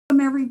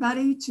Welcome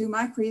everybody to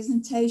my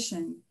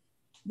presentation.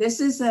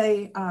 This is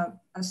a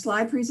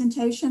slide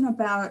presentation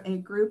about a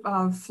group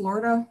of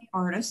Florida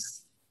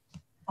artists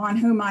on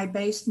whom I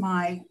based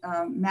my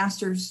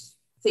master's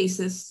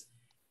thesis.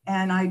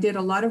 And I did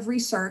a lot of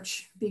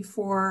research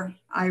before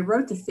I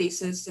wrote the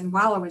thesis and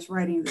while I was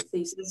writing the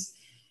thesis.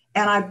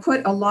 And I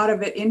put a lot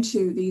of it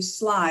into these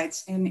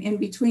slides. And in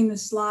between the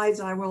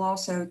slides, I will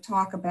also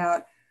talk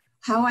about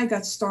how I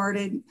got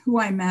started, who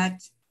I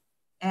met,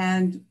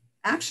 and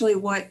actually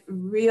what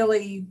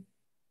really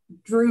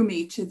drew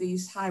me to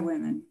these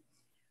Highwaymen.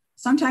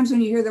 Sometimes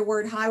when you hear the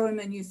word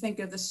Highwaymen, you think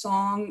of the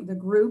song, the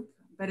group,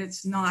 but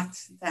it's not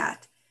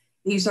that.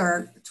 These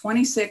are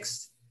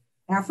 26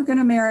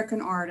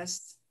 African-American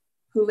artists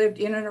who lived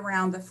in and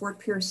around the Fort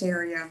Pierce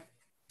area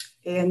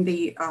in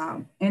the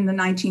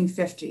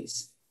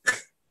 1950s.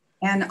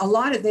 And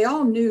they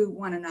all knew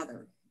one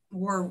another,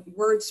 or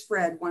word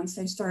spread once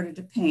they started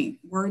to paint,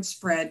 word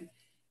spread.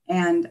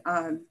 And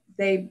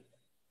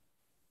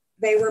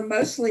they were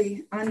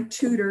mostly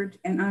untutored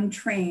and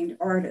untrained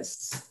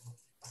artists.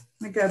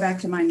 Let me go back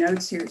to my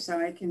notes here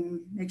so I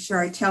can make sure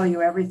I tell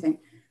you everything.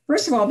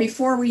 First of all,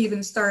 before we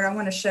even start, I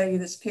want to show you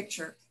this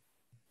picture.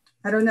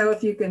 I don't know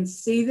if you can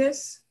see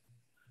this.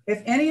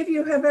 If any of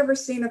you have ever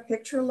seen a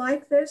picture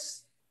like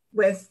this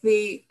with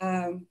the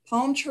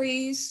palm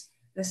trees,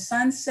 the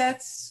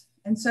sunsets,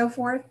 and so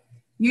forth,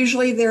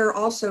 usually there are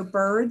also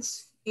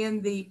birds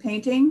in the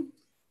painting.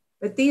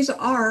 But these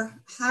are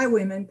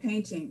Highwaymen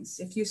paintings,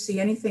 if you see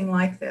anything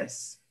like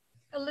this.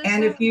 Elissa,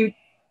 and if you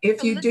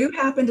do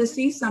happen to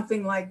see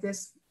something like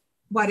this,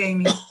 what,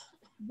 Amy?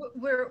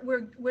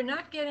 We're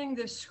not getting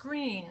the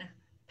screen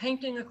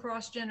painting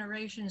across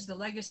generations, the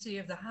legacy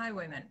of the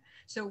Highwaymen.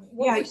 So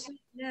what we're seeing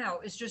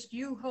now is just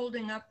you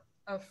holding up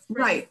a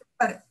frame.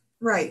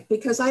 Right,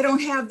 because I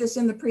don't have this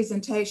in the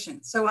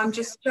presentation. So I'm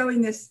just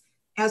showing this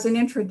as an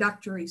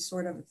introductory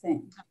sort of a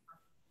thing.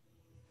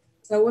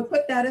 So we'll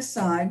put that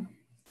aside.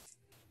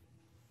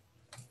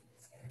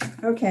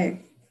 Okay,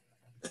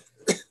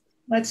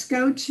 let's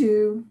go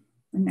to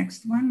the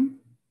next one.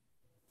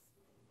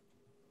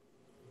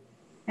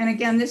 And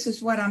again, this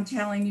is what I'm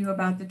telling you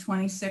about the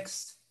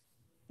 26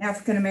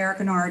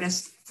 African-American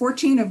artists,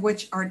 14 of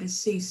which are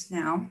deceased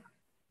now.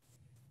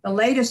 The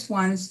latest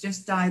ones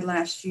just died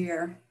last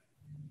year.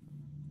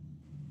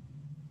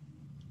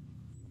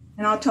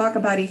 And I'll talk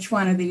about each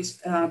one of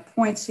these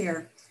points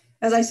here.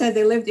 As I said,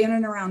 they lived in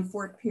and around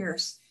Fort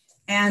Pierce.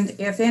 And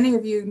if any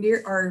of you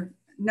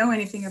know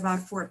anything about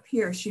Fort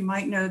Pierce, you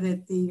might know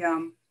that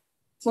the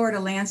Florida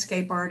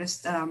landscape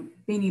artist,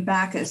 Beanie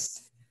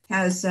Backus,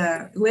 has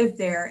lived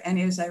there and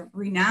is a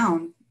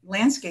renowned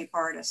landscape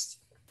artist.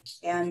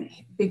 And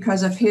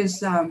because of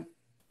his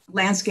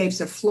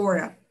landscapes of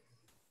Florida,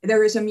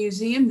 there is a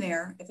museum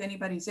there, if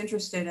anybody's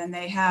interested, and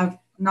they have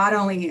not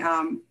only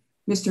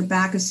Mr.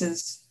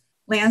 Backus's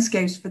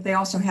landscapes, but they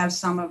also have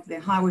some of the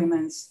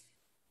Highwaymen's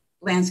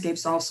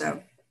landscapes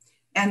also.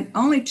 And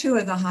only two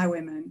of the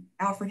Highwaymen,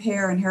 Alfred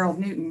Hare and Harold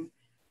Newton,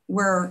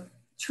 were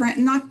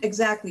not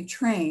exactly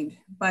trained,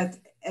 but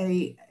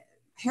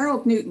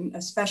Harold Newton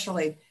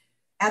especially,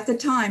 at the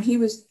time, he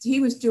was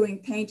doing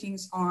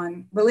paintings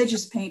on,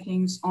 religious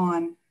paintings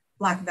on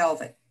black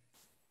velvet.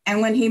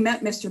 And when he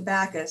met Mr.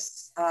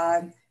 Backus,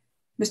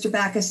 Mr.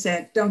 Backus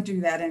said, "Don't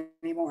do that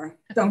anymore.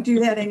 Don't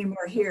do that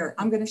anymore here.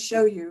 I'm going to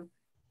show you.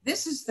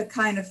 This is the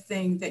kind of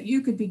thing that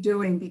you could be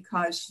doing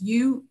because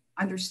you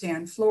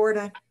understand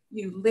Florida,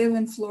 you live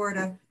in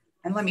Florida,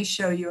 and let me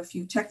show you a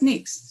few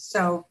techniques."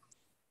 So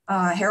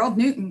Harold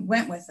Newton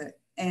went with it,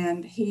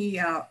 and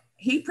he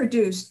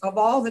produced, of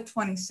all the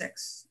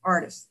 26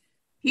 artists,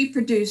 he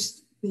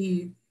produced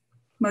the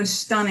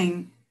most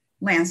stunning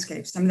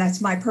landscapes. I mean,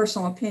 that's my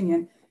personal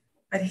opinion,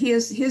 but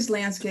his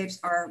landscapes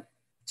are,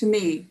 to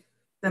me,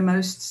 the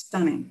most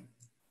stunning.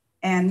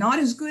 And not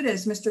as good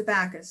as Mr.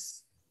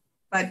 Backus,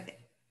 but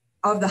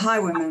of the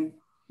Highwaymen,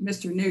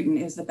 Mr. Newton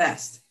is the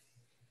best.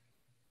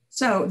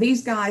 So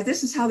these guys,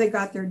 this is how they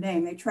got their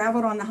name. They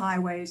traveled on the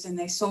highways and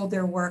they sold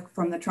their work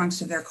from the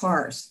trunks of their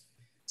cars,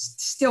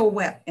 still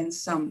wet in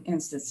some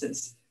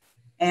instances,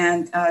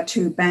 and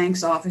to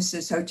banks,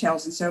 offices,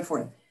 hotels, and so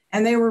forth.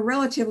 And they were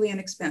relatively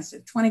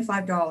inexpensive,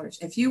 $25.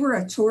 If you were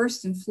a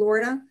tourist in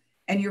Florida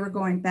and you were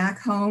going back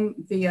home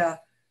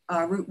via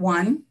Route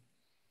 1,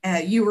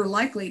 you were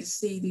likely to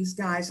see these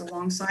guys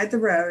alongside the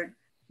road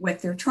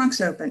with their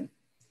trunks open.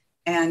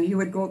 And you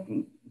would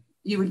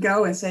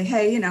go and say,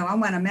 "Hey, I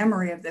want a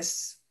memory of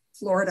this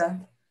Florida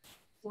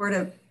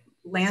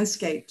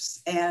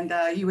landscapes,"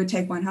 and you would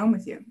take one home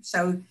with you.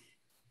 So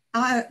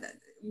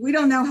we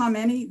don't know how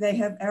many they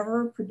have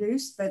ever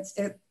produced, but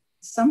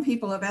some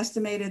people have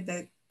estimated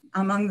that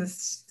among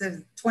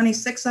the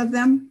 26 of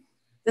them,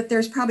 that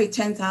there's probably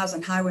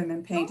 10,000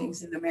 Highwaymen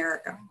paintings in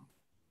America.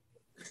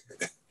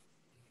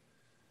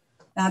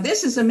 Now,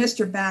 this is a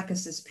Mr.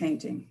 Backus's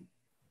painting.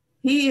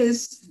 He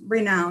is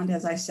renowned,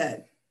 as I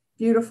said,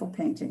 beautiful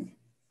painting.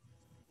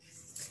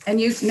 And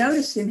you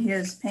notice in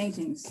his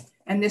paintings,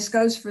 and this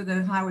goes for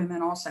the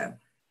Highwaymen also,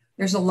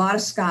 there's a lot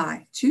of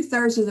sky.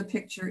 2/3 of the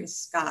picture is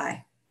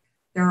sky.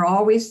 There are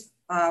always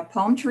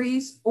palm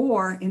trees,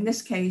 or in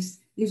this case,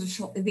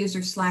 these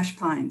are slash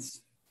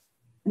pines.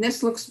 And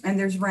this looks, and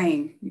there's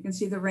rain. You can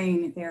see the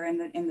rain there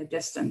in the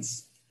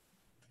distance.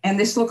 And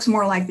this looks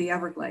more like the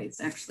Everglades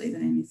actually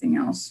than anything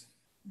else.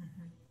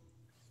 Mm-hmm.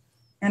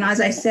 And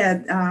as I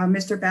said,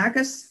 Mr.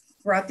 Backus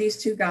brought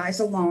these two guys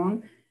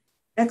along,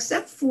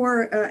 except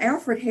for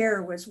Alfred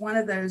Hare was one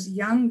of those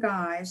young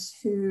guys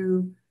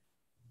who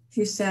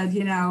said,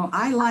 you know,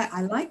 I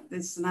like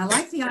this and I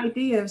like the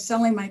idea of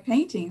selling my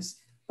paintings,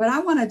 but I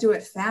want to do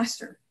it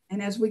faster.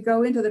 And as we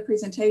go into the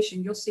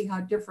presentation, you'll see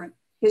how different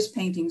his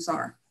paintings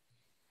are.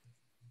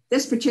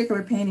 This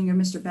particular painting of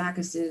Mr.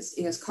 Backus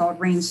is called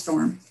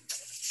Rainstorm.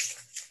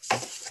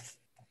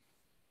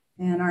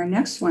 And our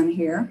next one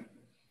here,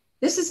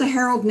 this is a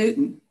Harold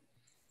Newton.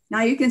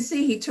 Now you can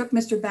see he took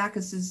Mr.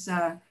 Backus's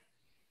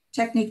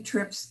technique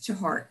trips to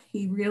heart.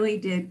 He really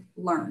did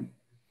learn.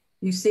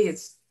 You see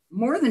it's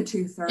more than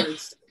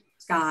 2/3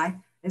 sky.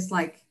 It's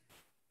like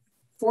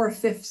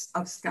 4/5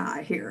 of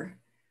sky here.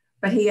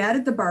 But he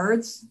added the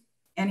birds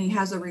and he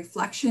has a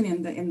reflection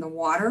in the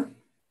water.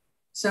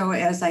 So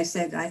as I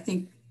said, I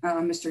think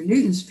Mr.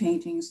 Newton's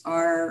paintings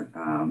are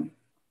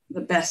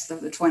the best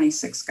of the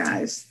 26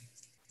 guys.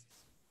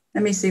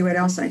 Let me see what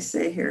else I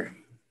say here.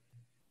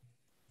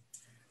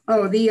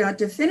 Oh, the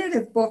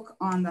definitive book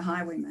on the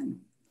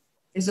Highwaymen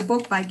is a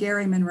book by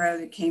Gary Monroe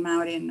that came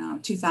out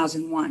in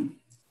 2001.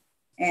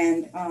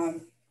 And I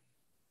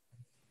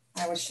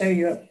will show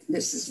you,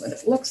 this is what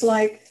it looks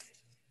like.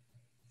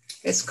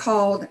 It's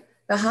called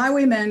The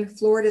Highwaymen,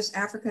 Florida's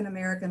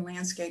African-American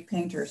Landscape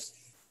Painters.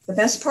 The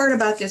best part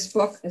about this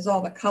book is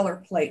all the color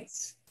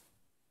plates.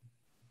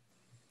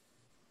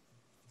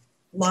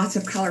 Lots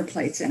of color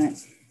plates in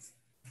it.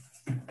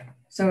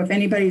 So if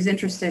anybody's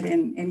interested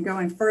in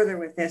going further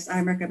with this,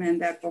 I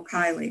recommend that book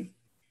highly.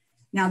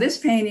 Now this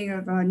painting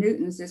of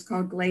Newton's is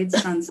called Glade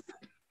Sunset,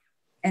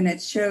 and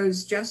it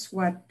shows just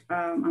what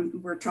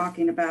we're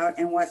talking about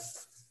and what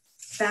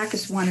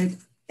Backus wanted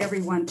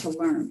everyone to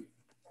learn.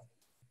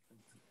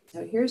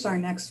 So here's our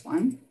next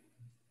one.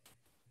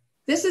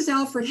 This is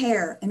Alfred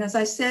Hare, and as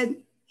I said,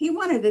 he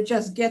wanted to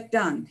just get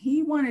done.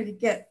 He wanted to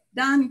get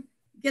done,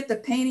 get the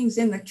paintings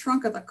in the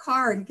trunk of the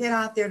car and get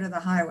out there to the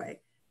highway.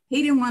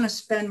 He didn't want to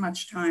spend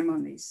much time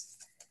on these.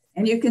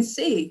 And you can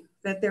see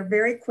that they're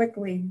very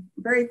quickly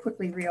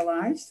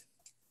realized.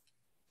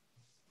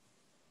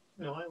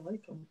 No, I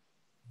like them.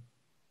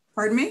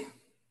 Pardon me?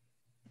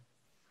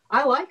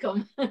 I like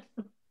them.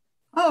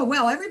 Oh,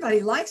 well,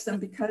 everybody likes them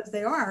because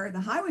they are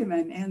the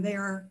Highwaymen, and they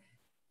are,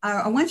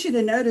 I want you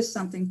to notice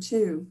something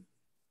too.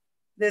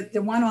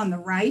 The one on the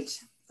right,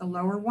 the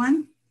lower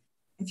one,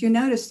 if you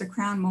notice the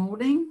crown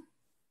molding,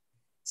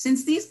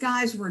 since these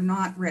guys were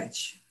not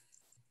rich,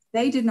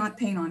 they did not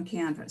paint on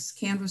canvas.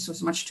 Canvas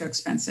was much too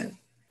expensive.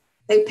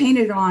 They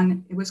painted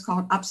on, it was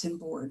called Upson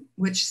board,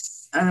 which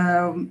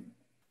I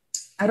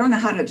don't know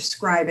how to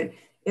describe it.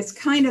 It's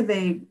kind of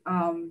a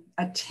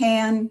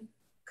tan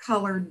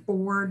colored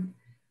board.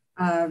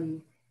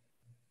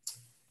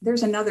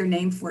 There's another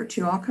name for it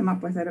too. I'll come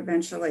up with it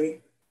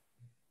eventually.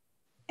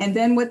 And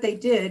then what they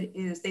did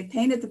is they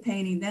painted the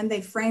painting, then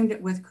they framed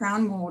it with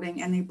crown molding,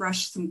 and they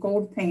brushed some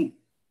gold paint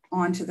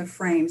onto the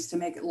frames to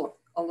make it look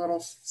a little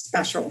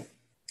special.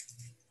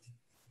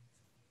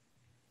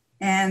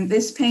 And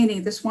this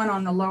painting, this one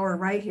on the lower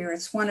right here,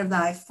 it's one of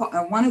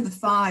the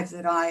 5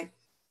 that I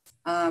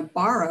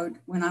borrowed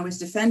when I was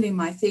defending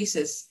my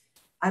thesis.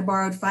 I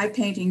borrowed 5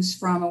 paintings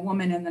from a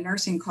woman in the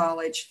nursing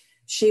college.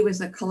 She was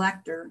a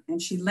collector,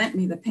 and she lent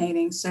me the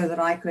painting so that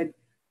I could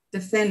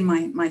defend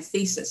my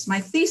thesis.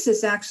 My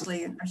thesis,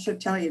 actually, I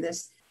should tell you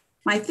this,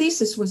 my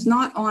thesis was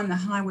not on the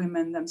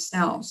Highwaymen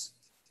themselves.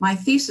 My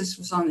thesis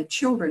was on the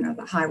children of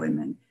the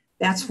Highwaymen.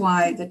 That's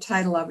why the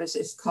title of it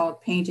is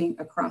called Painting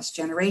Across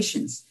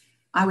Generations.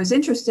 I was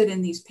interested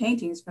in these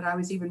paintings, but I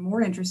was even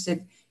more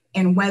interested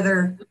in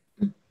whether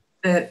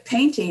the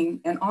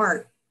painting and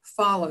art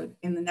followed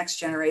in the next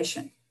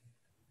generation.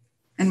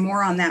 And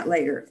more on that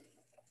later.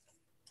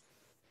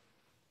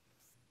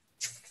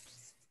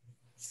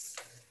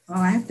 Oh,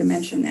 I have to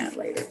mention that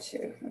later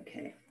too.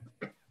 Okay.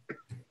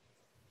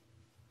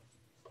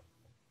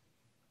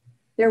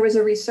 There was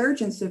a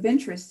resurgence of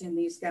interest in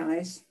these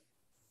guys.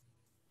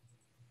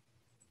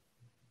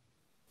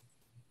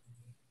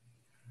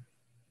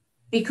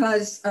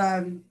 Because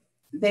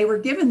they were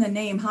given the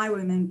name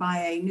Highwaymen by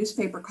a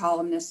newspaper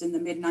columnist in the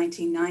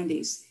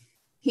mid-1990s.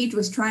 He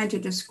was trying to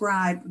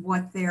describe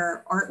what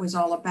their art was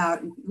all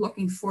about,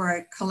 looking for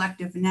a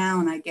collective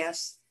noun, I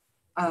guess,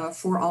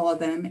 for all of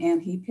them.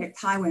 And he picked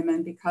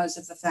Highwaymen because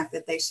of the fact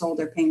that they sold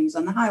their paintings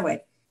on the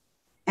highway.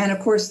 And of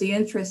course, the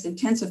interest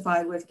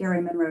intensified with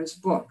Gary Monroe's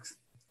book.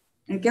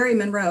 And Gary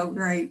Monroe,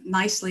 very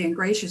nicely and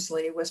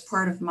graciously, was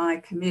part of my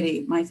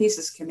committee, my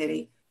thesis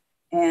committee,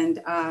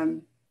 and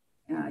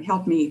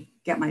helped me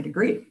get my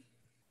degree.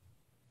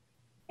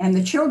 And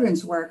the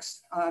children's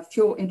works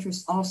fuel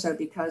interest also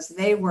because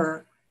they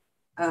were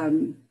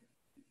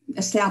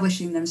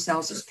establishing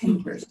themselves as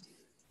painters.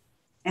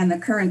 And the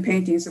current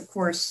paintings, of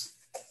course,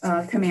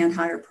 command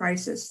higher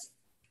prices.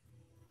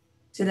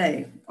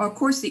 today. Of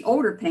course, the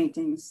older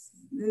paintings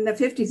in the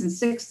 50s and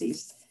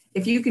 60s,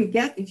 if you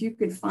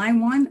could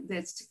find one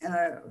that's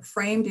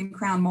framed in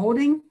crown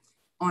molding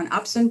on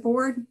Upson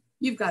board,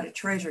 you've got a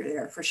treasure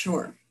there for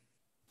sure.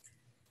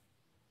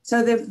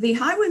 So the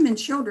Highwaymen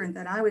children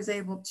that I was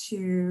able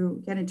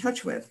to get in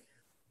touch with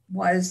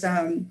was,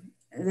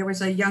 there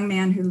was a young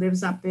man who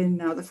lives up in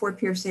the Fort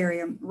Pierce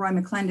area, Roy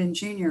McClendon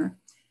Jr.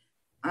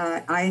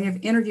 I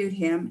interviewed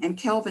him, and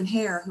Kelvin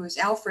Hare, who is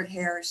Alfred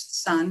Hare's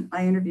son,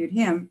 I interviewed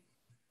him,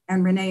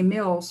 and Renee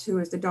Mills, who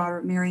is the daughter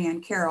of Mary Ann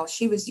Carroll.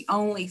 She was the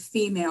only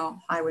female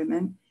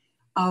highwayman.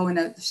 Oh, and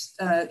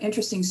an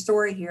interesting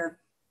story here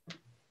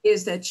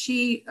is that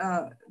she,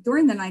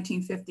 during the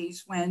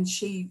 1950s, when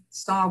she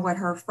saw what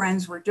her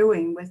friends were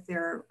doing with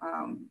their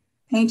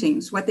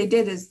paintings, what they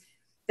did is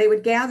they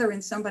would gather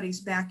in somebody's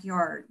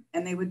backyard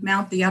and they would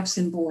mount the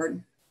Upson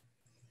board.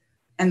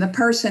 And the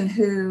person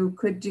who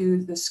could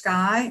do the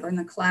sky or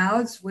the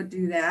clouds would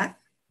do that.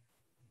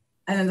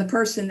 And then the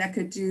person that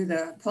could do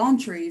the palm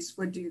trees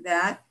would do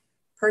that.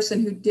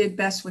 Person who did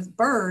best with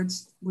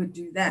birds would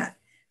do that.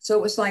 So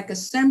it was like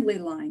assembly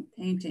line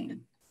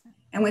painting.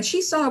 And when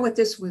she saw what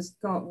this was,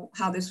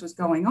 how this was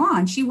going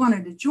on, she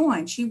wanted to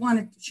join. She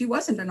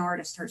wasn't an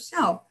artist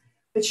herself,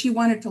 but she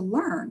wanted to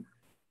learn.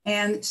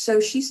 And so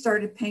she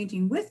started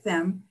painting with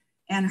them.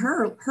 And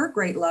her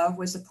great love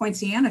was the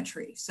poinciana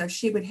tree. So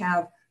she would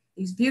have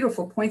these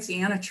beautiful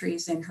poinciana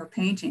trees in her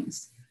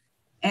paintings.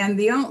 And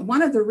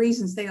one of the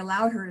reasons they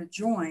allowed her to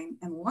join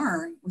and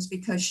learn was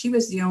because she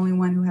was the only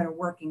one who had a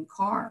working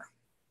car.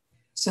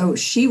 So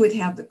she would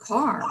have the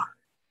car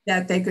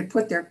that they could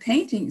put their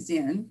paintings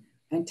in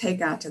and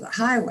take out to the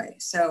highway.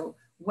 So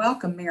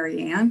welcome,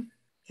 Mary Ann.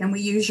 Can we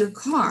use your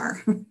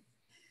car?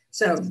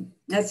 So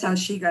that's how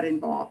she got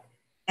involved.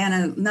 And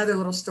another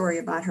little story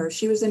about her.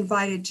 She was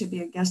invited to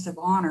be a guest of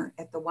honor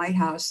at the White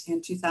House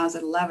in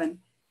 2011.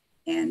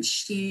 And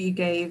she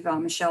gave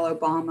Michelle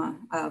Obama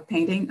a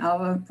painting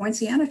of a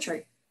poinciana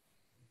tree.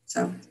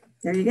 So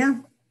there you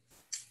go.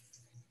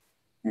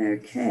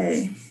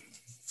 Okay,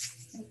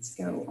 let's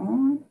go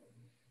on.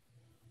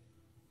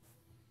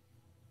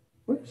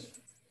 Whoops.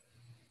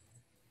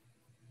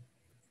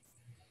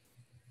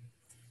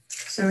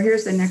 So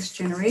here's the next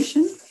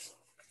generation.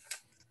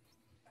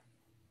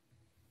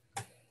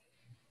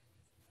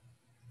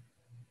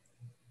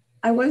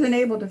 I wasn't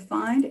able to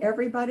find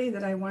everybody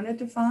that I wanted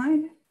to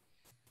find,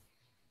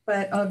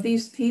 but of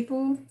these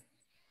people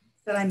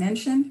that I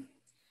mentioned,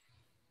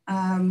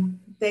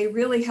 they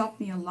really helped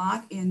me a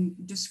lot in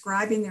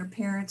describing their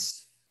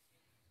parents'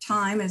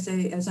 time as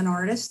an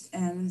artist,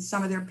 and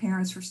some of their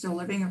parents were still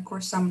living, of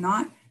course, some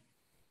not.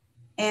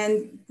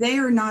 And they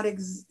are not,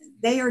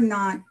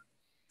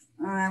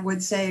 I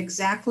would say,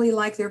 exactly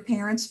like their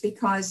parents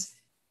because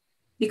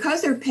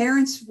their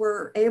parents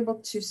were able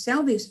to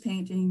sell these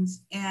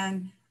paintings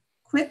and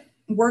quit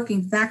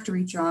working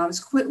factory jobs,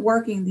 quit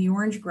working the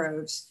orange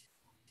groves.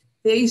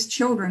 These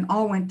children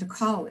all went to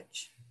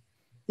college.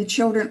 The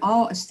children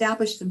all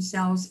established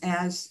themselves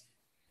as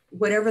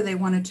whatever they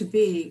wanted to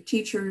be,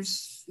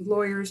 teachers,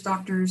 lawyers,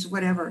 doctors,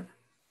 whatever.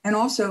 And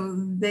also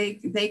they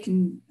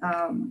can,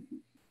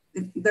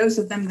 those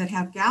of them that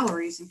have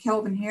galleries, and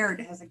Kelvin Hare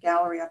has a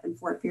gallery up in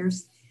Fort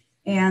Pierce,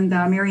 and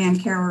Mary Ann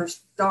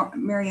Carroll's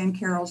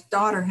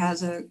daughter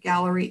has a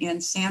gallery in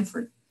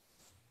Sanford.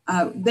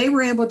 They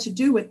were able to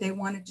do what they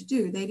wanted to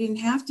do. They didn't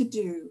have to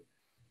do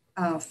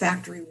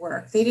factory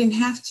work. They didn't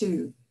have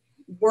to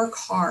work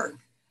hard.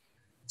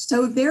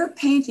 So their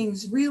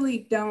paintings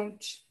really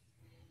don't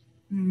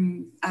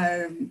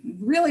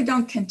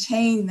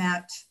contain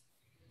that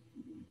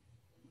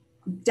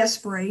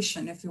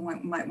desperation, if you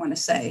might want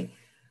to say,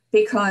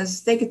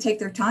 because they could take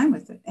their time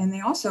with it. And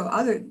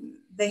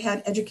they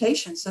had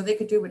education, so they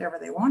could do whatever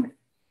they wanted.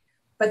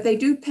 But they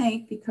do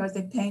paint because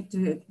they paint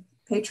to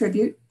pay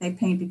tribute, they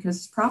paint because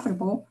it's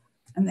profitable,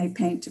 and they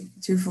paint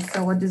to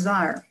fulfill a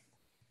desire.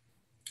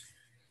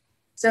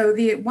 So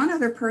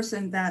one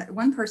person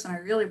I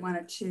really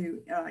wanted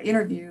to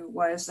interview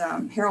was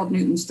Harold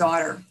Newton's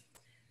daughter.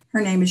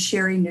 Her name is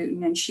Sherry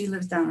Newton, and she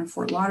lives down in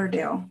Fort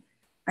Lauderdale.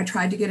 I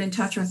tried to get in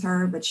touch with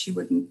her, but she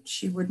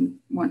wouldn't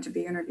want to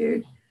be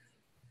interviewed.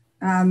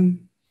 Roy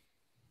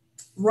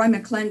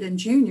McClendon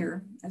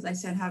Jr., as I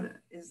said,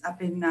 is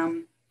up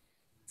in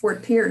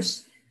Fort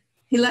Pierce.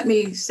 He let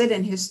me sit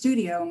in his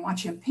studio and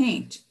watch him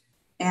paint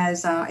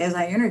as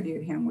I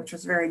interviewed him, which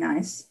was very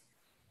nice.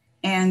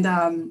 And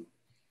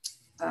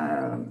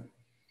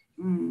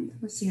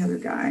what's the other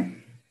guy?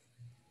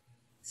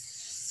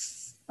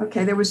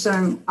 Okay, there was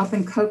up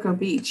in Cocoa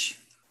Beach,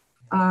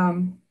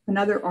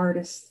 another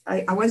artist.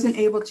 I wasn't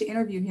able to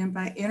interview him,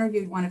 but I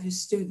interviewed one of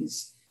his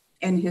students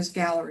in his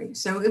gallery.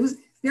 So it was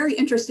very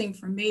interesting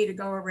for me to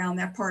go around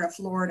that part of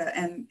Florida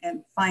and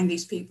find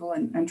these people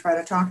and try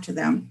to talk to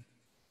them.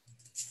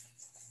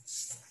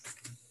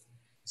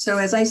 So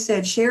as I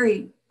said,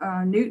 Sherry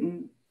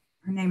Newton,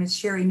 her name is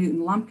Sherry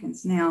Newton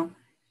Lumpkins. Now,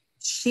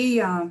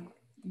 she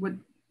would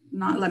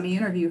not let me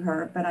interview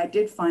her, but I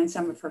did find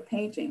some of her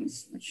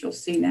paintings, which you'll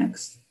see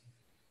next.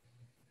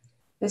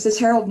 This is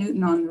Harold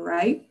Newton on the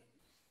right.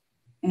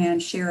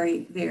 and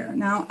Sherry there.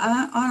 Now,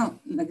 I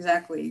don't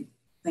exactly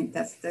think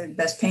that's the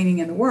best painting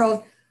in the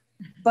world,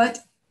 but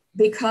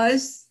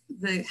because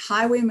the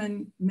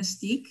Highwayman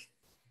mystique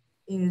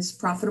is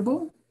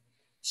profitable,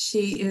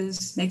 she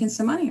is making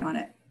some money on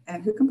it.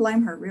 And who can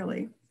blame her,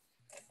 really?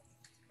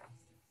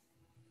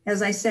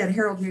 As I said,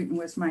 Harold Newton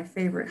was my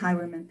favorite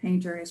Highwayman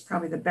painter. He's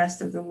probably the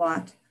best of the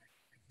lot.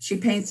 She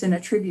paints in a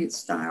tribute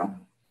style.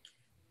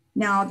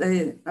 Now,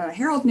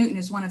 Harold Newton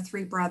is one of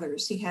three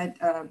brothers. He had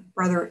a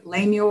brother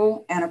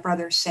Lemuel and a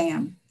brother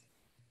Sam.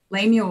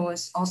 Lemuel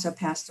has also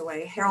passed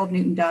away. Harold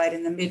Newton died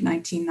in the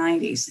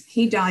mid-1990s.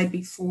 He died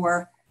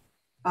before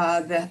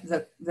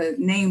the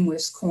name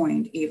was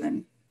coined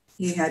even.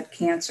 He had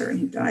cancer and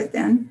he died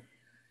then.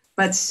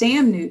 But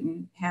Sam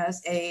Newton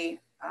has a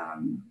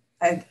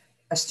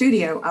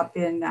studio up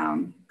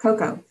in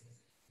Cocoa.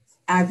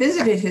 I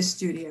visited his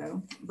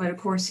studio, but of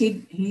course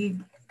he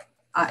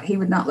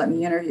would not let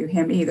me interview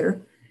him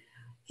either.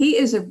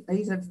 He's a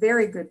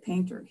very good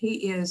painter.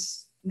 He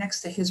is,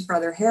 next to his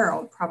brother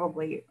Harold,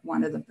 probably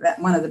one of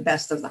the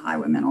best of the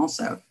Highwaymen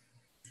also.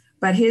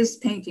 But his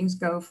paintings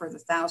go for the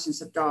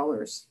thousands of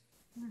dollars.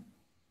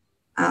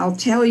 I'll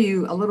tell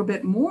you a little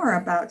bit more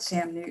about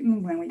Sam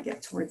Newton when we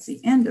get towards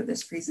the end of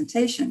this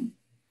presentation.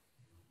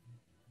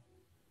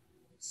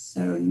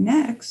 So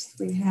next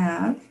we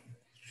have,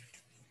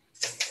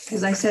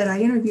 as I said,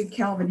 I interviewed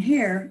Calvin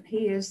Hare.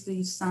 He is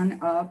the son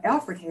of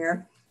Alfred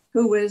Hare,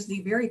 who was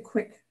the very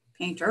quick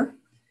painter.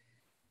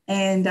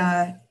 And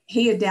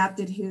he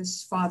adapted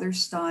his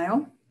father's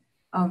style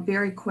of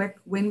very quick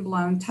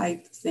windblown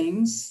type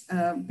things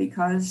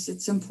because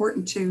it's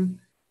important to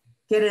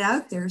get it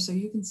out there so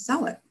you can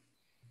sell it.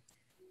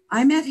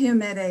 I met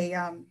him at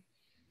a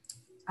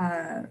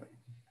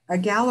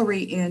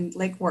gallery in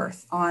Lake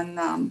Worth on,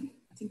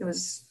 I think it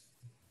was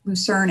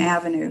Lucerne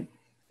Avenue.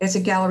 It's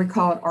a gallery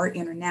called Art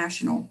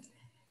International.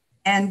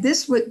 And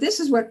this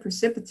is what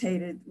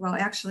precipitated, well,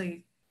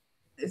 actually,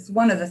 it's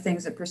one of the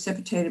things that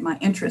precipitated my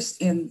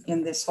interest in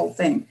this whole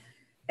thing.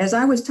 As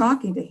I was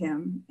talking to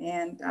him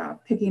and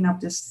picking up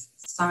this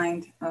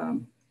signed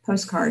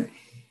postcard,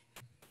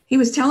 he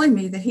was telling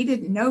me that he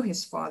didn't know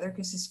his father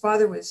because his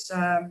father was,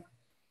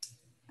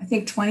 I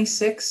think,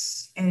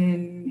 26,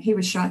 and he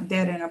was shot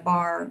dead in a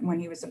bar when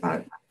he was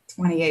about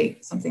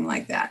 28, something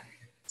like that.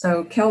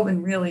 So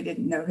Kelvin really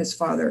didn't know his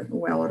father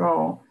well at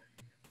all,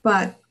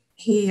 but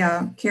he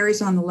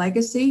carries on the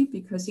legacy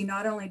because he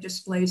not only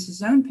displays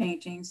his own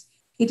paintings,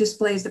 he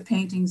displays the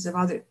paintings of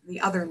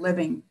the other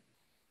living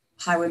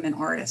Highwayman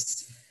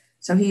artists.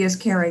 So he is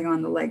carrying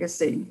on the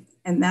legacy.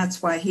 And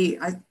that's why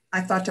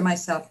I thought to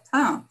myself,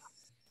 oh,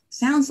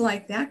 sounds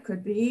like that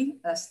could be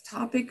a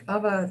topic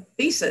of a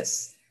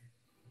thesis,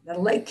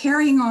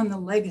 carrying on the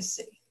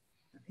legacy.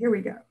 Here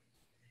we go.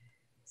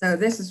 So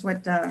this is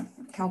what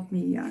helped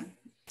me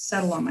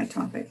settle on my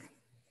topic.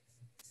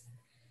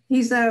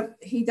 He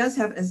does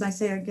have, as I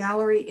say, a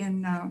gallery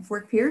in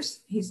Fort Pierce.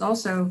 He's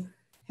also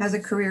has a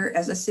career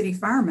as a city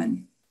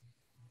fireman.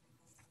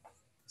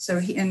 So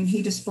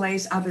he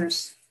displays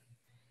others'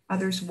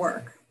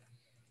 work.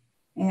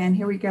 And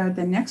here we go,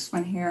 the next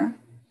one here.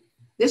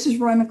 This is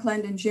Roy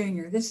McClendon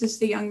Jr. This is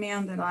the young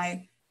man that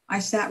I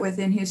sat with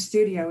in his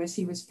studio as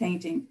he was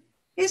painting.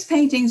 His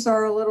paintings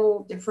are a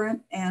little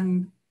different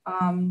and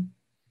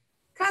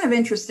kind of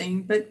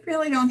interesting, but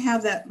really don't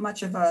have that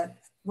much of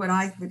what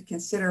I would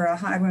consider a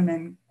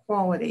Highwayman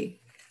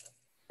quality.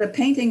 The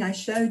painting I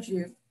showed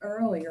you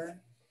earlier,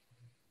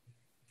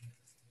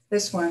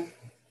 this one,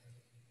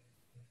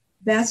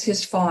 that's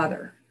his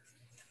father.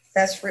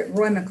 That's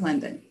Roy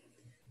McClendon,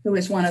 who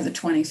is one of the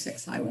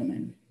 26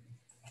 Highwaymen.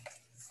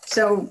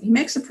 So he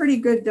makes a pretty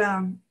good,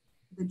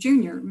 the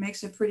junior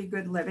makes a pretty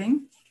good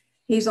living.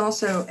 He's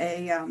also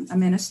a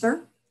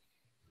minister,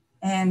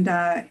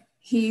 and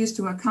he used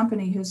to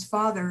accompany his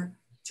father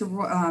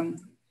to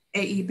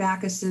A.E.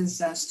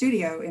 Backus's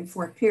studio in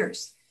Fort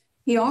Pierce.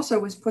 He also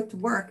was put to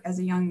work as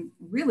a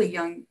really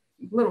young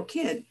little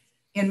kid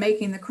in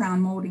making the crown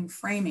molding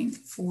framing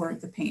for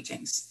the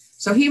paintings.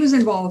 So he was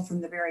involved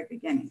from the very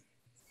beginning.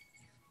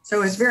 So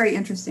it was very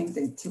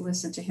interesting to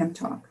listen to him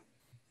talk.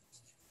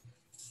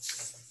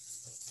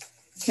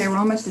 Okay, we're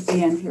almost at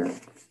the end here.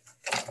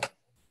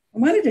 I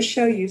wanted to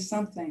show you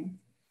something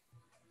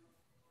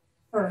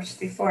first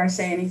before I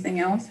say anything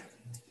else.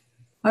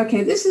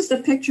 Okay, this is the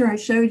picture I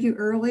showed you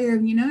earlier.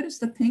 You notice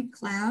the pink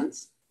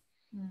clouds?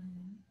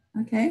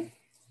 Mm-hmm. Okay.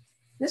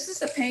 This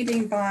is a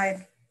painting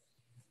by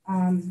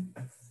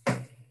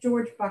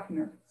George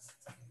Buckner,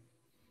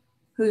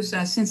 who's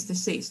since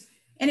deceased.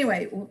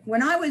 Anyway,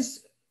 when I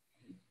was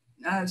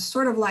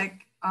sort of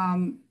like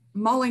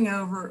mulling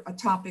over a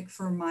topic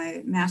for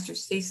my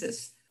master's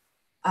thesis,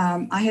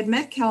 I had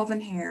met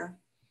Calvin Hare.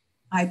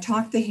 I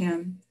talked to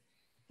him,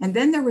 and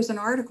then there was an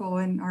article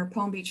in our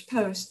Palm Beach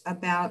Post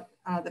about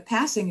the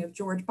passing of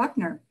George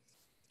Buckner.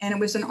 And it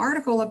was an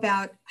article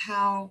about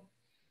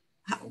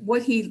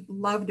what he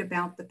loved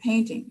about the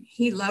painting.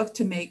 He loved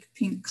to make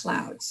pink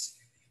clouds.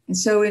 And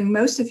so in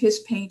most of his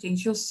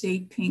paintings, you'll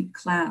see pink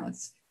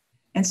clouds.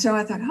 And so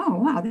I thought, oh,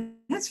 wow,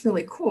 that's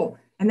really cool.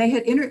 And they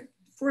had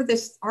for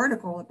this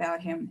article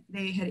about him,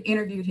 they had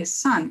interviewed his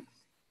son,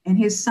 and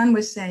his son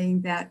was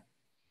saying that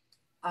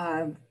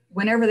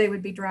whenever they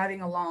would be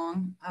driving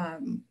along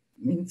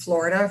in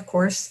Florida, of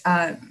course,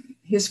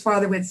 his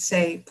father would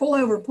say, pull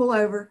over, pull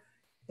over.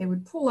 They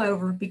would pull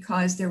over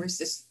because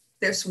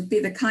this would be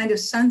the kind of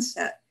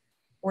sunset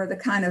or the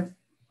kind of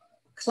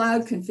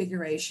cloud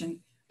configuration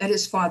that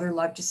his father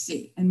loved to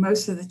see. And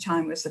most of the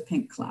time was the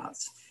pink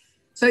clouds.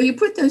 So you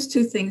put those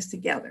two things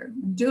together,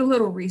 do a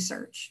little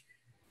research,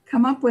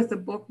 come up with a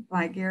book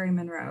by Gary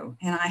Monroe.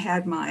 And I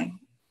had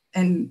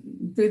and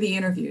do the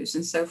interviews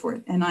and so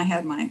forth. And I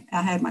had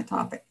my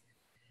topic.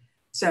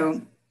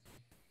 So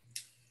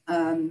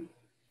now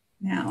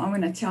I'm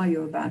going to tell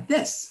you about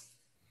this.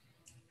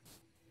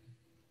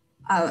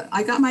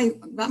 I got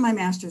my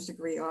master's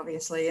degree,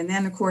 obviously, and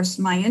then of course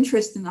my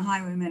interest in the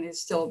Highwaymen is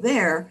still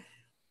there.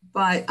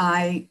 But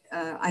I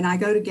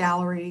go to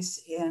galleries,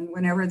 and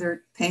whenever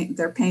their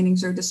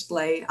paintings are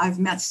displayed, I've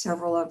met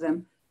several of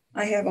them.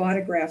 I have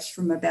autographs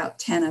from about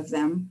 10 of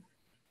them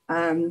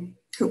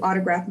who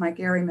autographed my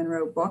Gary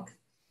Monroe book.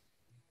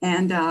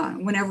 And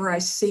whenever I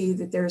see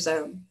that there's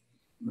a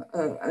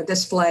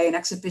display, an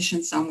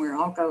exhibition somewhere,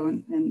 I'll go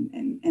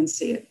and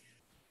see it.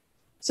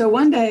 So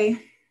one day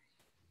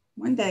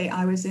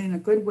I was in a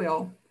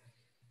Goodwill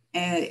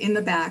in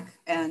the back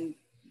and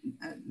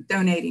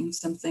donating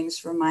some things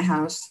from my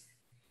house.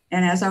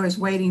 And as I was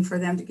waiting for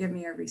them to give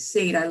me a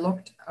receipt, I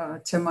looked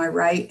to my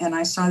right and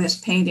I saw this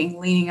painting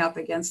leaning up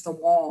against the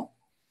wall.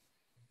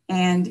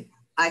 And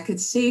I could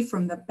see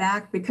from the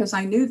back, because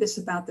I knew this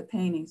about the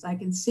paintings, I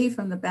can see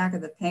from the back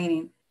of the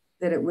painting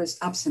that it was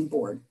Upson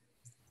board.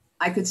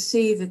 I could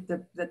see that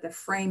the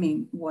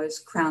framing was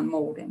crown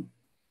molding.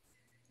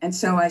 And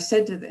so I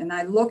said and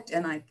I looked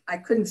and I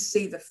couldn't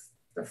see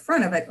the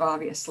front of it,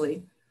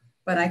 obviously,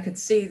 but I could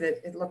see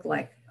that it looked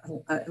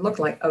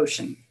like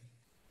ocean.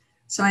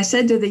 So I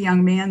said to the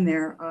young man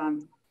there,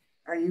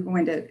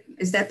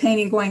 is that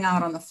painting going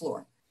out on the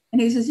floor? And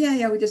he says,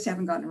 yeah, we just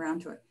haven't gotten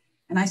around to it.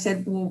 And I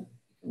said, well,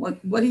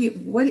 what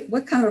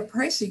kind of a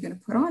price are you going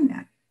to put on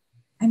that?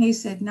 And he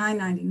said,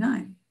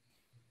 $9.99.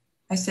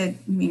 I said,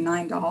 you mean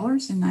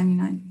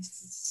 $9.99? He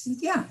said,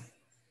 yeah.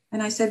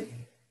 And I said,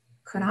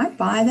 could I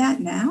buy that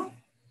now?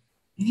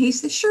 And he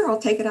said, sure, I'll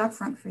take it out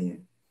front for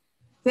you.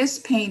 This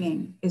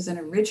painting is an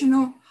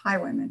original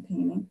Highwayman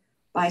painting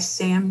by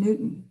Sam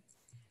Newton.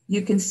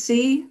 You can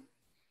see,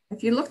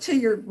 if you look to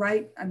your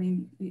right,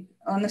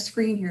 on the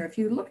screen here, if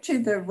you look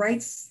to the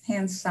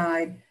right-hand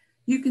side,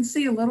 you can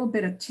see a little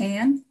bit of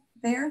tan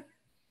there.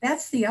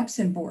 That's the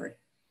Upson board.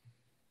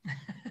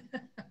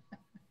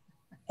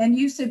 And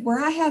you said, where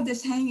I have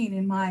this hanging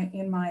in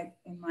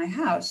my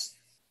house,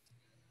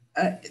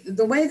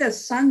 the way the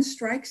sun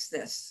strikes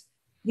this,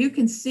 you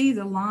can see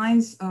the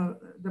lines,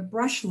 the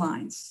brush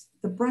lines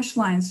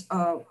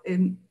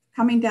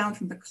coming down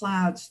from the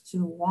clouds to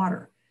the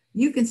water.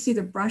 You can see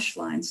the brush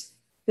lines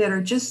that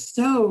are just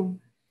so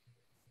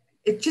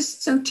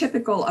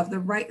typical of the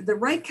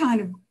right kind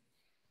of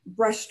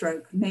brush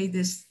stroke made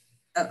this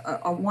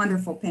a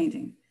wonderful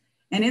painting.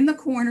 And in the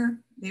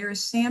corner, there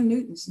is Sam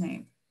Newton's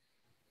name.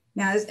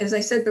 Now, as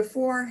I said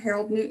before,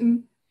 Harold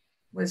Newton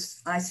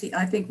was, I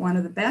think, one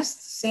of the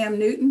best. Sam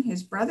Newton,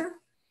 his brother,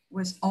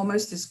 was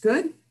almost as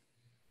good.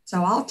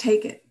 So I'll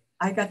take it.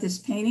 I got this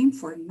painting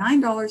for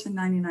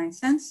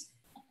 $9.99.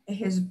 It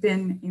has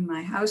been in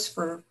my house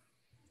for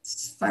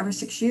 5 or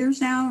 6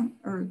 years now,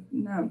 or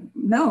no,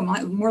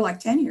 more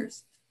like 10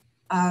 years.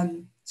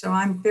 So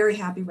I'm very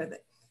happy with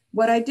it.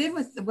 What I did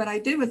with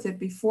it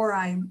before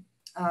I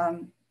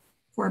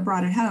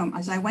brought it home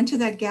is I went to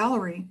that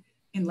gallery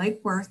in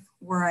Lake Worth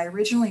where I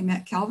originally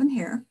met Calvin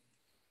Hare.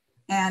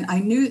 And I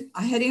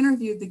had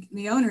interviewed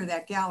the owner of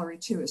that gallery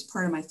too, as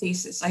part of my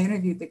thesis. I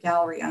interviewed the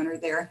gallery owner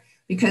there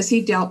because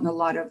he dealt in a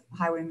lot of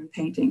Highwayman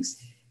paintings.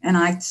 And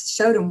I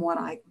showed him what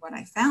I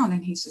found.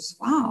 And he says,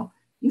 wow,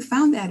 you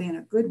found that in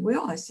a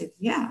Goodwill? I said,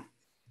 yeah.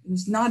 It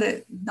was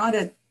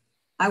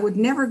I would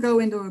never go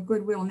into a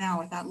Goodwill now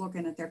without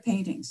looking at their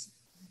paintings.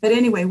 But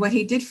anyway, what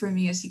he did for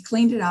me is he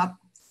cleaned it up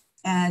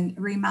and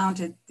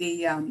remounted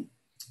the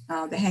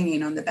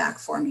hanging on the back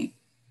for me.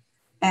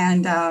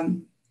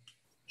 And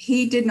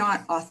he did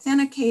not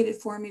authenticate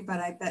it for me, but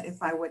I bet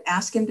if I would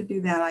ask him to do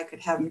that, I could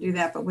have him do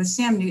that. But with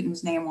Sam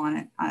Newton's name on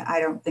it,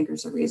 I don't think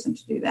there's a reason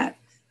to do that.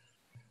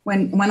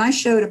 When I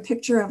showed a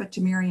picture of it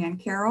to Mary Ann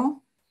Carroll,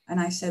 and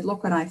I said,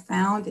 look what I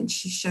found, and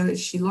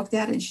she looked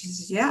at it and she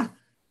says, yeah,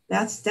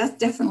 that's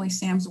definitely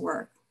Sam's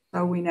work.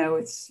 So we know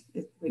it's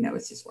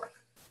his work.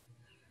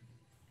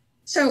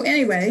 So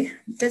anyway,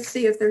 let's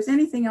see if there's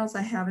anything else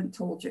I haven't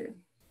told you.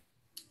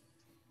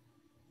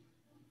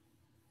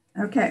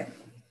 Okay.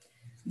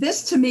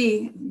 This, to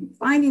me,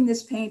 finding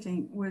this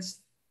painting was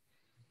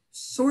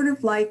sort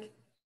of like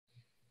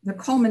the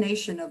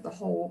culmination of the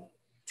whole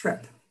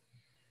trip.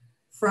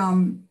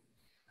 From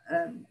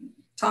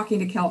talking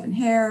to Calvin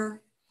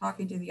Hare,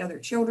 talking to the other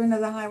children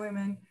of the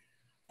Highwaymen,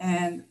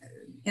 and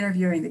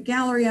interviewing the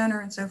gallery owner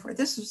and so forth.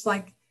 This was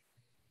like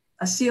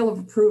a seal of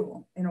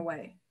approval, in a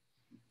way,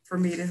 for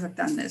me to have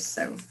done this.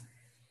 So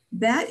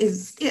that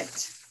is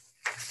it.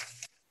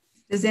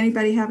 Does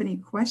anybody have any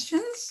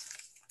questions?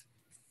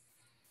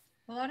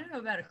 Well, I don't know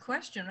about a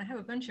question. I have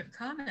a bunch of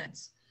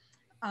comments.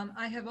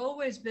 I have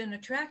always been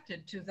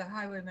attracted to the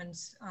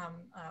Highwaymen's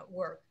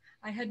work.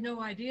 I had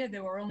no idea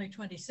there were only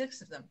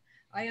 26 of them.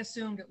 I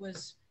assumed it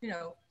was, you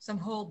know, some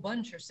whole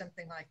bunch or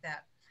something like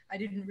that. I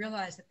didn't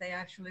realize that they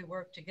actually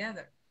worked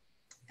together.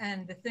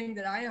 And the thing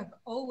that I have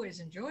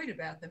always enjoyed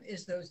about them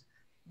is those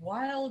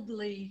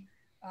wildly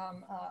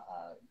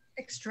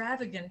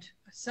extravagant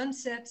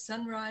sunset,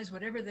 sunrise,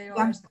 whatever they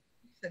are,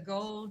 the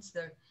golds,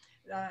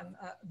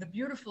 the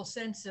beautiful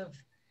sense of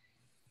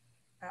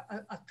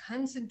a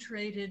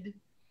concentrated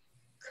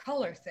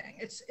color thing.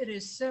 It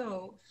is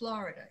so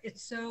Florida.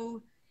 It's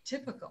so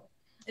typical.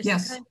 It's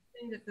the kind of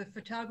thing that the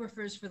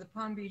photographers for the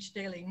Palm Beach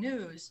Daily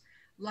News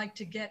like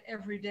to get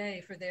every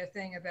day for their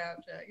thing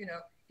about, you know,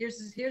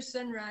 here's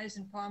sunrise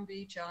in Palm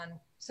Beach on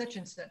such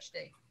and such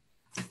date.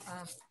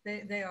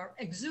 They are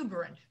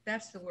exuberant.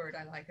 That's the word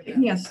I like about it.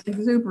 Yes,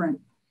 exuberant,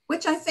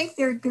 which I think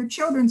their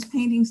children's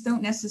paintings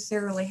don't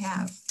necessarily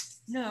have.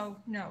 No.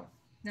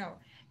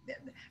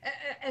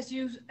 As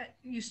you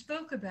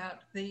spoke about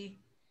the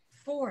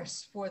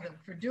force for them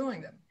for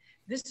doing them,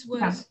 this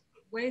was a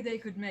way they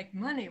could make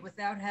money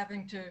without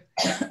having to,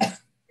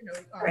 you know,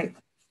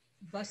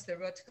 bust their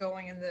butts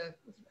going in the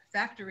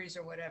factories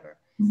or whatever.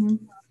 Mm-hmm.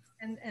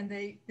 And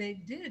they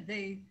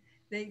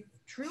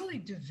truly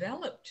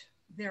developed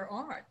their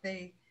art.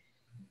 They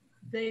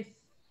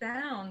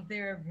found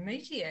their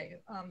métier.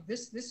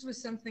 This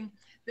was something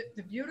that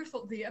the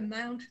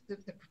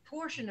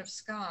proportion of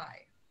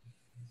sky,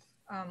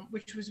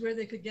 which was where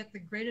they could get the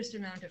greatest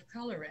amount of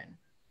color in.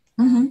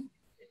 Mm-hmm.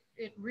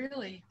 It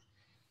really,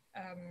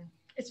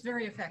 it's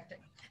very affecting.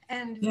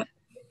 And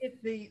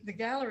the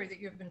gallery that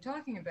you've been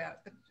talking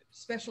about, that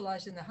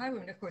specialized in the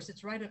Highwaymen, of course,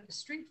 it's right up the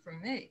street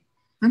from me.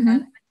 Mm-hmm.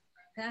 And I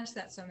passed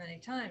that so many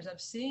times.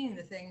 I've seen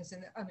the things,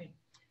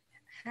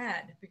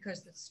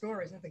 because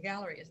the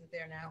gallery isn't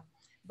there now,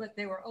 but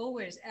they were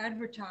always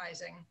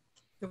advertising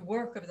the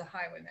work of the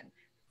Highwaymen.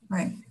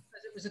 Right.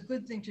 Because it was a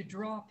good thing to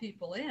draw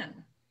people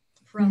in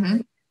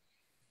from.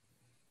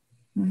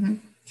 Mm-hmm.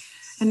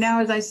 And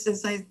now, as I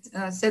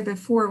said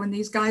before, when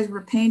these guys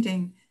were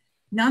painting,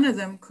 none of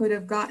them could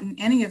have gotten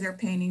any of their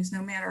paintings,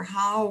 no matter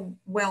how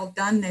well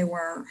done they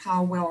were,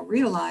 how well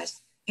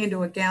realized,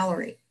 into a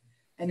gallery.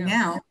 And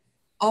now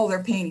all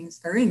their paintings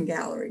are in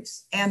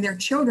galleries, and their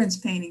children's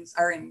paintings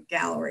are in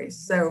galleries.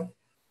 So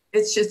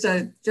it's just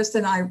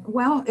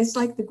it's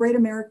like the great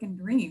American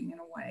dream in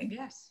a way.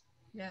 Yes.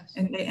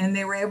 And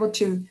they were able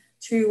to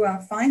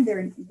find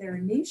their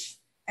niche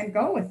and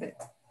go with it.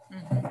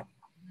 Mm-hmm.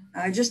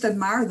 I just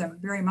admire them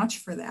very much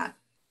for that.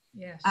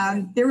 Yes.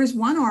 There was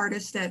one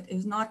artist that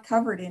is not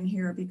covered in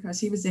here because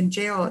he was in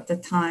jail at the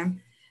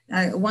time.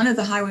 One of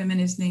the Highwaymen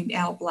is named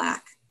Al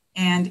Black,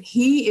 and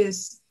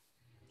he's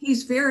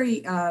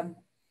very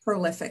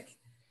prolific.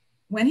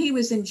 When he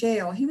was in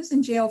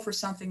jail for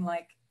something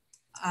like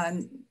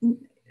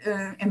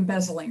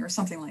embezzling or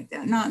something like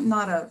that. Not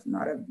violent.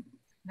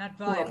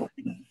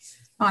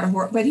 Not a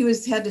horror, but he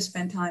had to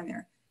spend time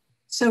there.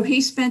 So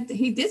he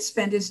did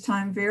spend his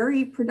time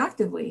very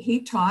productively.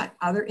 He taught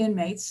other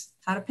inmates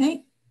how to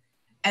paint,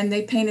 and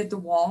they painted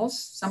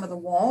some of the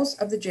walls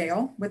of the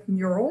jail with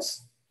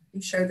murals.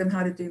 He showed them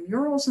how to do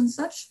murals and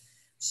such.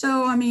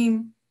 So, I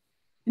mean,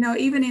 you know,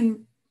 even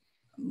in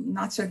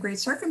not so great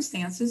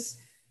circumstances,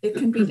 it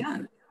can be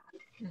done.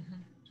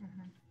 Mm-hmm.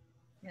 Mm-hmm.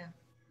 Yeah.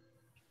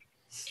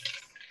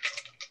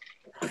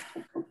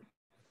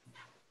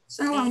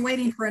 So I'm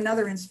waiting for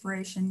another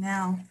inspiration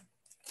now.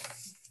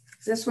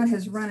 This one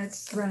has run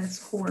its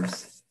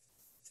course.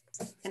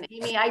 And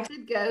Amy,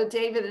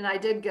 David and I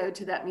did go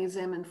to that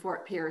museum in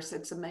Fort Pierce.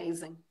 It's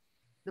amazing.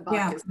 The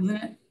Bacchus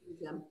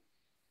Museum.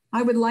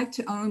 I would like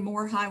to own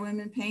more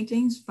Highwaymen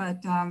paintings, but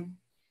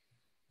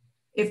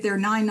if they're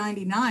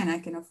 $9.99, I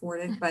can afford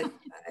it. But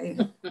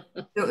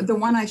the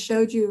one I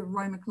showed you,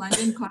 Roy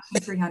McClendon, cost me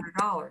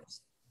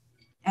 $300.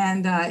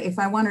 And if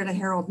I wanted a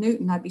Harold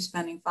Newton, I'd be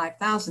spending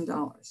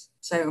 $5,000.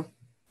 So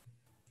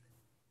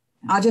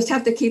I'll just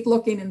have to keep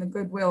looking in the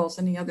Goodwills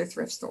and the other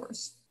thrift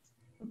stores.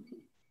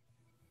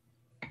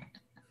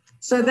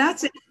 So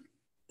that's it.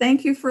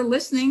 Thank you for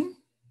listening.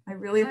 I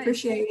really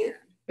appreciate it.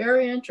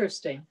 Very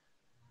interesting.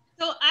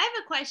 So I have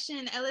a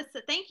question,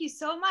 Elissa. Thank you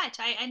so much.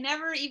 I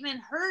never even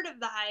heard of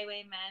the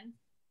Highwaymen.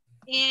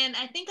 And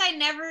I think I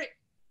never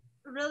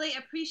really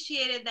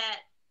appreciated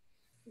that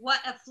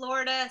what a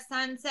Florida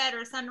sunset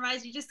or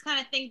sunrise, you just kind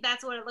of think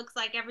that's what it looks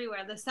like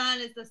everywhere. The sun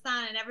is the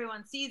sun and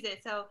everyone sees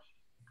it. So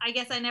I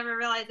guess I never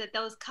realized that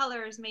those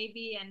colors may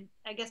be, and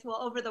I guess,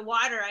 well, over the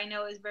water, I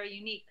know is very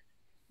unique.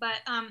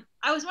 But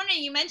I was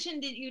wondering, you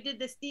mentioned that you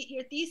did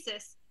your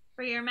thesis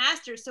for your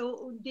master's.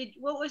 So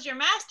what was your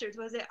master's?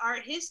 Was it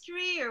art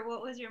history, or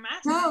what was your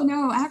master's?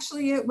 No,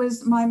 actually it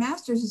was, my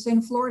master's is in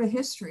Florida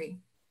history.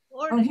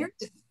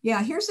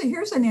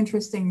 Here's an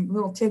interesting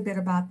little tidbit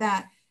about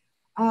that.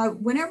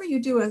 Whenever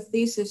you do a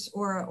thesis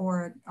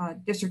or a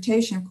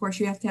dissertation, of course,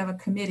 you have to have a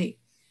committee.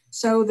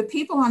 So the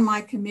people on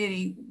my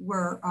committee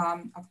were,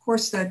 of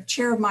course, the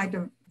chair of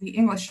the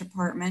English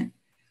department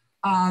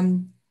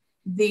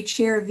the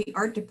chair of the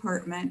art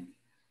department,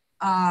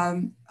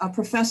 a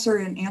professor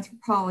in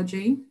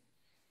anthropology,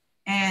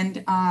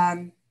 and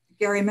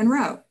Gary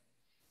Monroe.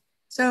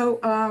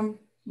 So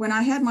when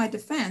I had my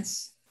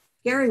defense,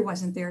 Gary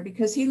wasn't there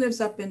because he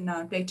lives up in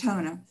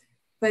Daytona,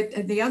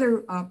 but the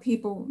other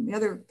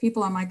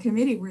people on my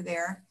committee were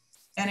there.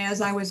 And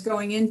as I was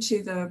going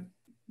into the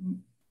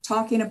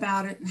talking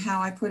about it and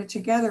how I put it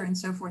together and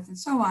so forth and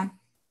so on,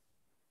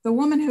 the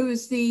woman who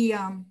is the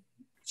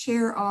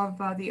chair of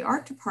the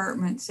art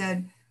department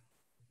said,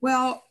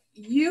 well,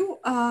 you're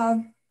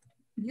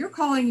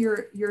calling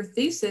your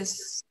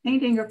thesis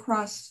Painting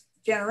Across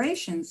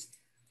Generations,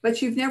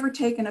 but you've never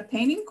taken a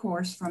painting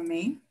course from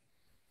me.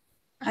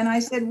 And I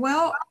said,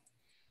 well,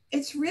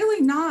 it's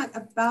really not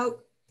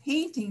about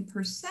painting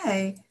per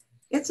se.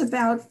 It's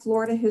about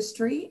Florida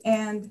history,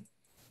 and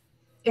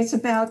it's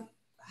about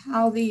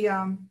how these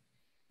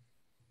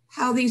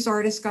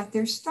artists got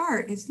their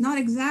start. It's not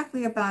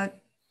exactly about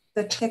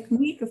the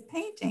technique of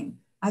painting.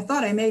 I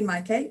thought I made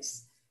my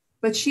case,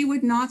 but she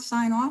would not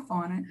sign off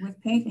on it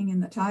with painting in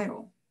the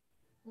title.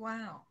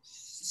 Wow.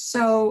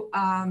 So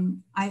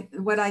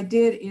what I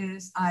did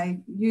is I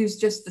used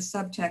just the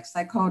subtext.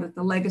 I called it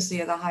The Legacy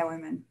of the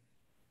Highwaymen.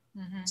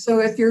 Mm-hmm. So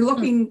if you're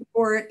looking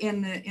for it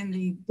in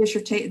the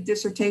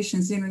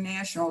Dissertations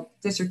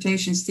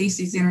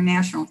Theses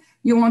International,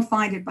 you won't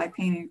find it by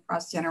Painting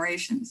Across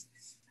Generations.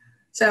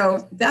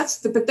 So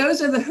but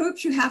those are the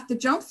hoops you have to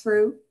jump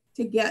through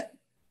to get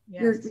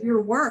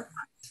your work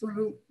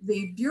through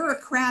the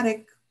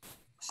bureaucratic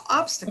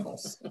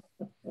obstacles.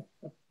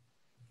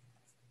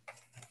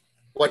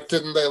 What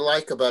didn't they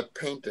like about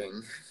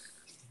painting?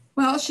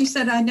 Well, she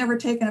said I'd never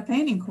taken a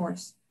painting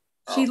course.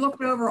 She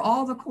looked over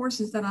all the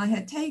courses that I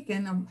had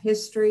taken of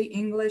history,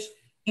 English,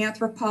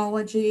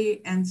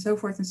 anthropology, and so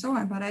forth and so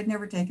on, but I'd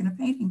never taken a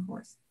painting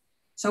course.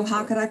 So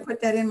how could I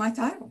put that in my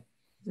title?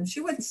 So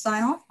she wouldn't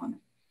sign off on it.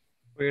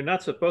 Well, you're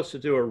not supposed to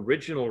do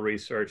original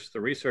research.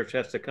 The research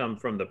has to come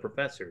from the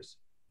professors.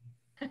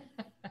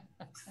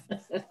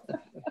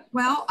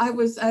 Well, I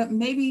was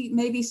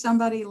maybe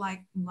somebody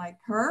like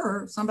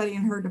her or somebody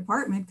in her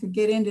department could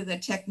get into the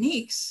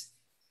techniques.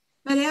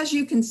 But as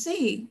you can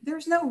see,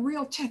 there's no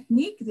real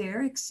technique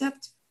there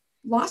except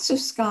lots of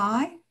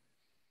sky,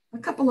 a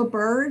couple of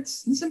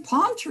birds, and some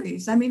palm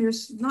trees. I mean,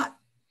 there's not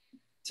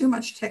too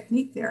much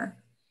technique there.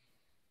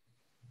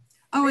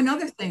 Oh,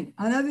 another thing.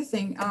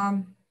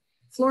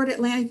 Florida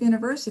Atlantic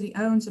University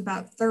owns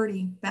about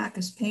 30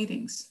 Bacchus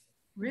paintings.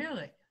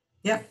 Really?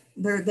 Yep,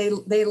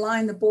 they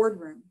line the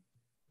boardroom.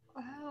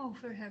 Wow,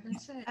 for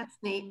heaven's sake. That's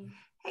neat.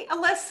 Hey,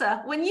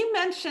 Elissa, when you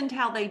mentioned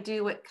how they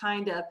do it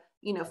kind of,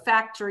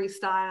 factory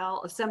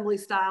style, assembly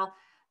style,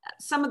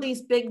 some of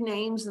these big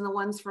names and the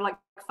ones for like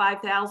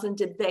 5,000,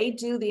 did they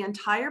do the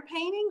entire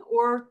painting,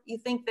 or you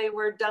think they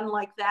were done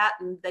like that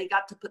and they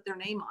got to put their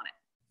name on it?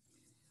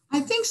 I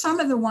think some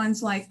of the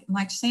ones like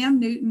Sam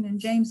Newton and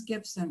James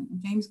Gibson.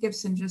 James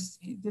Gibson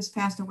just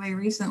passed away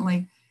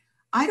recently.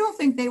 I don't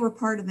think they were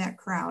part of that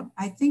crowd.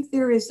 I think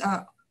there's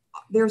a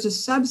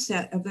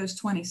subset of those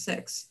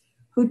 26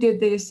 who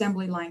did the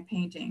assembly line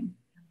painting.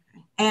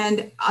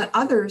 And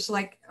others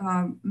like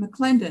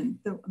McClendon,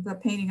 the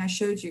painting I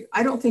showed you,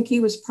 I don't think he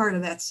was part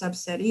of that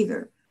subset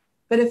either.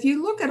 But if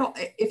you look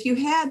if you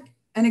had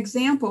an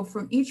example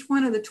from each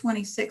one of the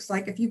 26,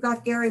 like if you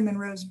got Gary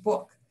Monroe's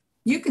book,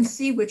 you can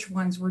see which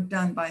ones were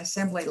done by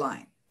assembly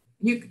line.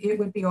 It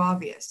would be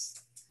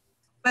obvious.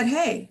 But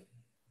hey,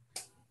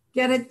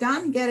 get it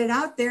done, get it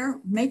out there,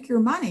 make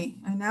your money.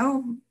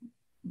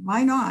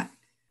 Why not?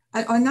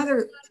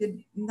 Another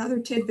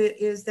tidbit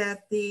is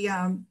that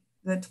the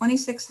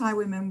 26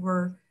 Highwaymen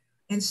were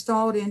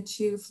installed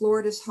into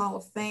Florida's Hall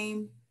of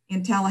Fame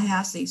in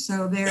Tallahassee.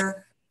 So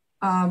their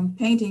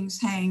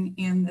paintings hang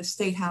in the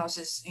state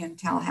houses in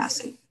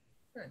Tallahassee.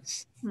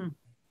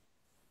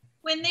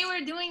 When they were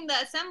doing the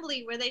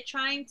assembly, were they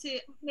trying to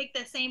make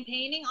the same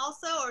painting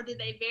also, or did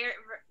they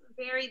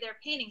vary their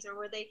paintings, or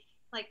were they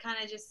like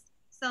kind of just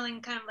selling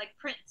kind of like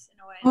prints in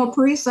a way? Oh,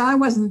 Parisa, I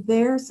wasn't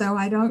there, so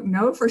I don't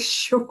know for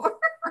sure.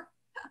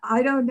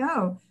 I don't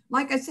know.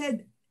 Like I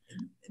said,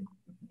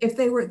 if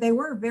they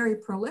were very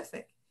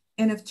prolific,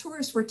 and if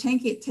tourists were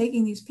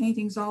taking these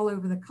paintings all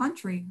over the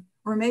country,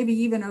 or maybe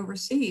even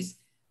overseas,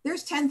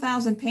 there's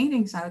 10,000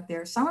 paintings out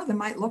there. Some of them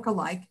might look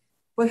alike,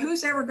 but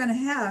who's ever going to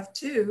have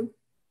two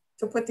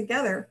to put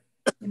together,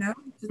 to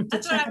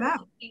check it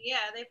out? Yeah,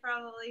 they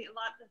probably a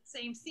lot of the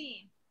same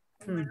scene.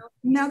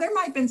 No, there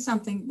might have been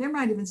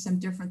some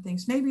different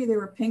things. Maybe there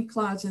were pink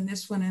clouds in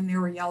this one and there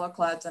were yellow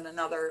clouds in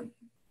another,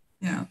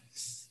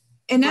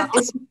 And that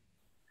is.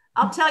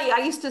 I'll tell you, I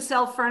used to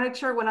sell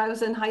furniture when I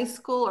was in high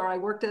school, or I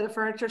worked at a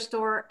furniture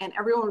store, and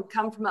everyone would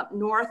come from up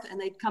north and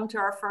they'd come to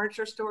our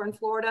furniture store in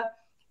Florida,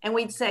 and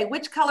we'd say,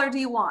 which color do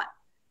you want?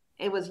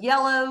 It was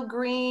yellow,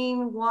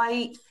 green,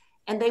 white,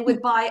 and they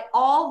would buy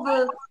all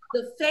the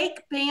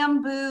fake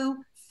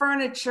bamboo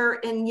furniture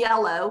in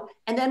yellow.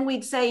 And then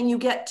we'd say, and you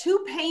get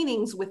 2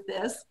 paintings with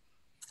this.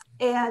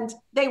 And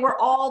they were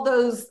all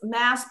those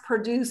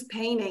mass-produced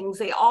paintings.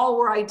 They all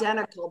were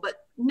identical, but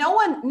no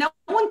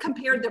one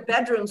compared their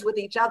bedrooms with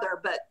each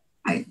other. But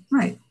right.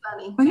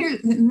 Funny. But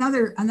here's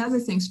another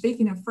thing.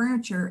 Speaking of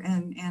furniture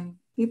and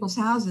people's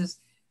houses,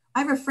 I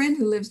have a friend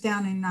who lives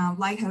down in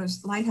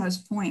Lighthouse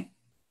Point,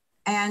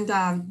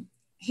 and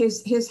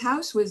his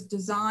house was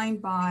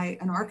designed by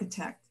an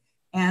architect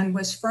and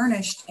was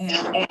furnished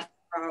and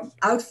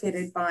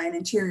outfitted by an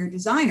interior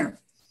designer.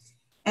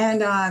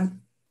 And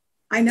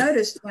I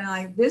noticed when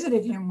I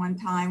visited him one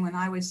time when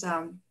I was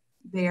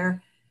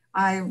there,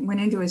 I went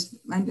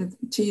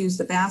to use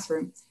the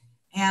bathroom,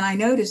 and I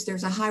noticed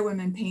there's a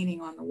Highwaymen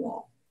painting on the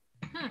wall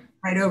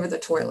right over the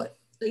toilet.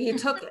 So you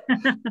took it.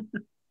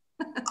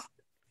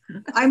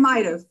 I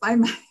might have. But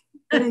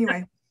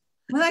anyway,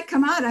 when I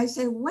come out, I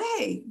say,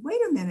 wait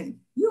a minute.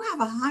 You have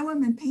a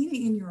Highwaymen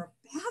painting in your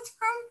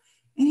bathroom?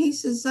 And he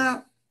says,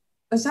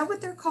 is that what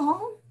they're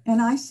called?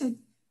 And I said,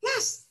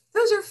 yes,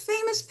 those are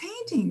famous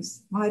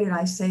paintings. Why did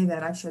I say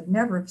that? I should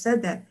never have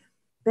said that.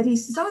 But he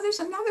says, oh, there's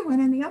another one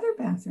in the other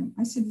bathroom.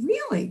 I said,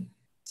 really?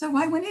 So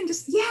I went in to,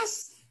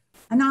 yes.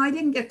 And now I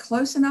didn't get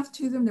close enough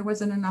to them. There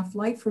wasn't enough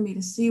light for me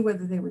to see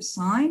whether they were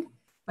signed,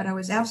 but I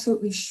was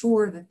absolutely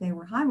sure that they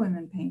were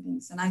Highwaymen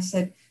paintings. And I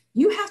said,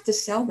 you have to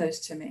sell those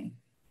to me.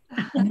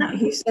 And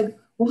he said,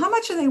 well, how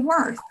much are they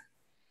worth?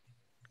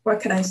 What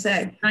could I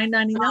say?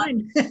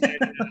 $9.99.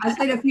 I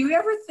said, if you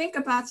ever think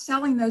about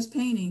selling those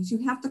paintings,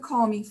 you have to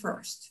call me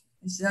first.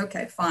 He said,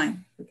 okay,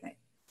 fine. Okay.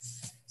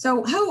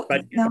 So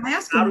now I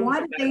asked him, why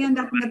did they end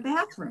up in the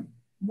bathroom?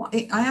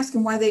 I asked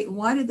him why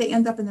did they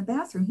end up in the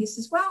bathroom? He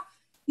says, well,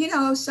 you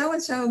know,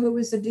 so-and-so who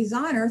was the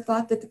designer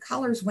thought that the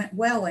colors went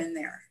well in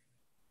there.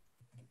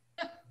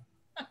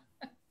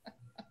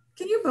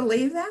 Can you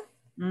believe that?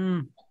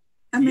 Mm.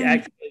 I mean, yeah,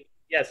 actually,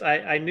 yes,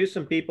 I knew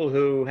some people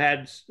who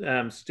had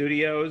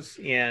studios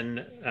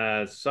in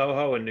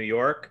Soho in New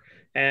York,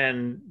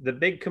 and the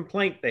big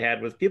complaint they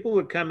had was people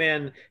would come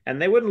in and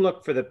they wouldn't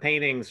look for the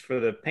paintings,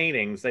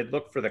 they'd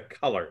look for the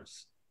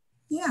colors.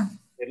 Yeah.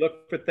 They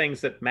looked for things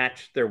that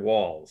matched their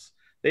walls.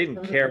 They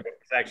didn't care what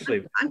was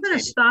actually. I'm going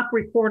to stop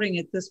recording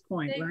at this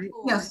point, right?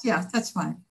 Yes, that's fine.